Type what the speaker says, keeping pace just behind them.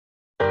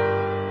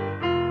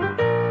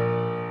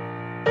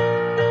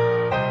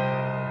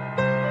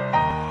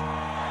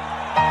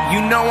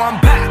You know I'm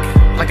back,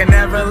 like I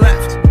never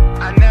left.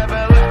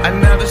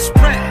 Another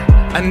sprint,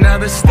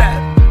 another step,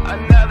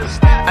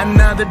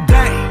 another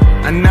day,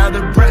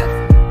 another breath.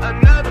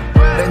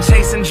 Been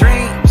chasing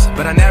dreams,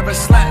 but I never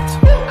slept.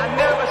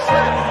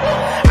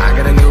 I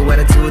got a new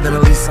attitude and a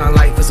lease on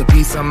life is a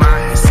peace of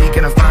mind.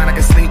 Seeking to find I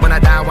can sleep when I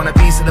die. Want a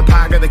piece of the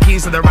pie, got the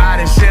keys to the ride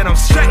and shit. I'm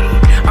straight.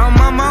 I'm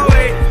on my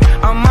way.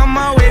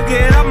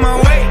 Get up my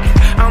way.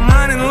 I'm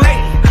running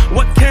late.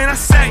 What can I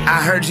say?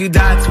 I heard you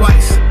died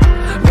twice.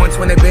 Once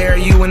when they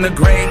bury you in the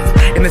grave,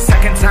 and the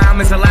second time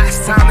is the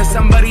last time that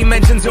somebody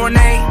mentions your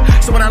name.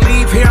 So when I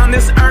leave here on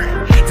this earth,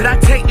 did I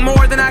take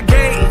more than I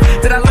gave?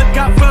 Did I look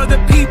out for the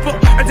people,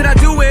 or did I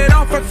do it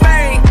all for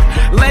fame?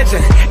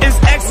 Legend is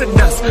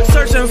Exodus,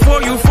 searching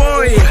for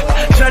euphoria,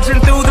 judging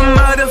through the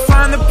mud to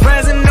find the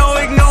present, no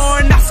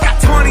ignoring. I got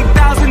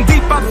 20,000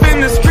 deep up in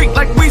the street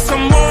like we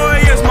some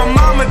warriors. My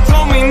mama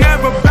told me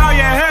never bow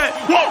your head.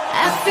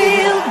 I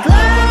feel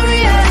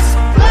glorious,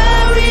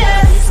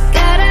 glorious.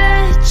 Got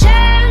a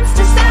chance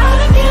to start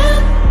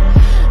again.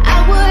 I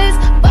was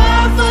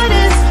born for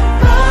this,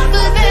 born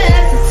for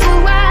this. It's who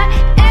I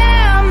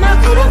am, I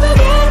couldn't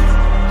forget.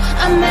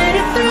 I made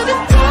it through the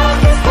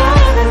darkest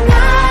part of the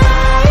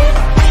night,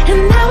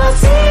 and now I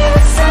see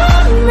the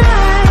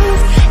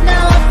sunrise.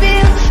 Now I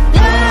feel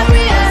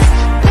glorious,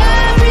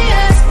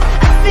 glorious.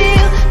 I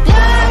feel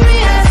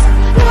glorious,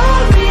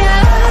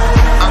 glorious.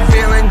 I'm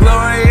feeling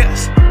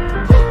glorious.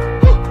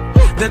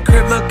 The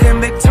crib looking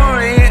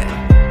victorious.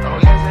 Oh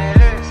yes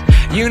it is.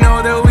 You know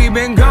that we've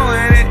been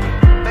going it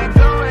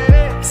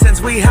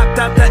since we hopped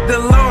out that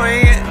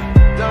DeLorean.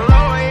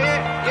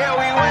 Yeah,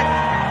 we went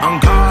on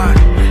guard.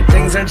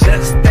 Things are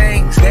just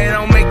things, they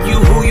don't make you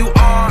who you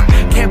are.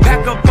 Can't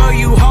pack up a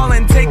U-Haul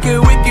and take it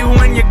with you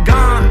when you're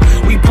gone.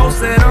 We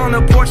posted on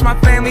the porch, my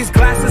family's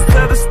glasses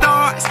to the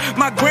stars.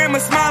 My grandma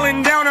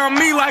smiling down on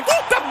me like,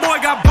 whoop, that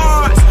boy got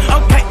bars.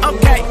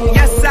 Okay,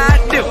 yes I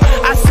do.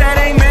 I said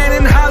amen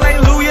and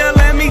hallelujah,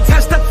 let me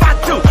testify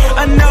to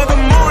another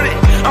morning.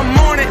 I'm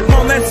on it,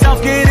 won't let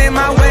self get in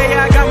my way.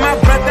 I got my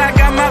breath, I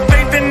got my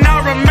faith, and I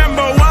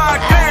remember why I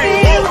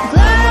came. I feel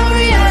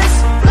glorious,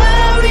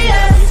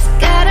 glorious.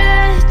 Got a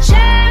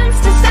chance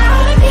to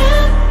start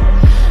again.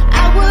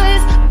 I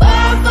was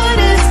born for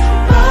this,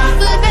 born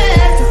for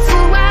this. It's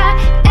who I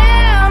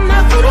am,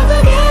 I couldn't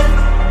forget.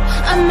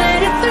 I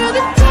made it through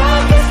the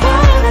darkest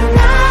part of the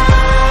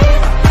night,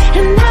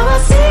 and now I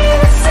see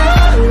the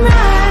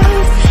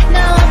sunrise.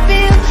 Now I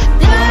feel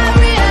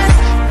glorious,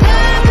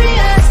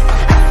 glorious.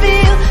 I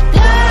feel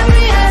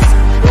glorious,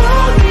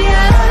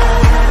 glorious.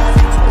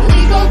 We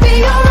gon' be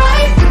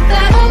alright, put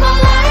that on my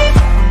life.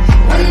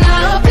 When I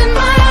open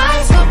my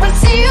eyes, hope I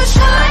see you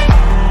shine.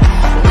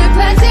 We're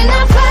planting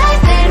our flag,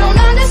 they don't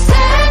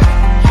understand.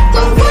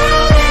 The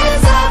world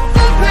is up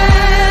for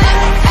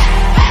grabs.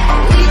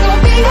 We gon'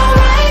 be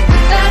alright,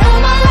 put that on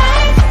my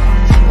life.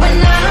 When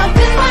I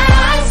open my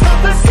eyes,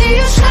 hope I see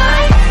you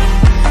shine.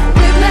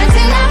 We're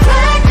planting our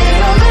flag, they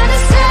don't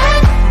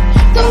understand.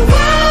 The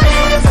world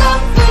is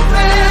up for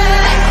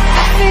grabs.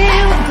 I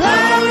feel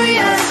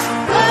glorious,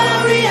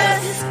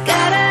 glorious.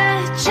 Got a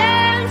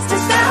chance to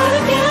start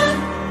again.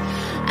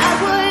 I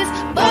was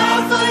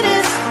born for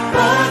this,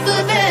 born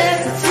for this.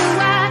 It's who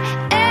I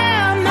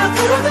am, I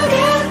couldn't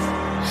forget.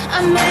 I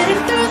made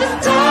it through the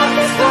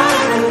darkest part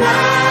of the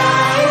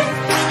night,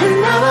 and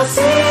now I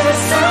see the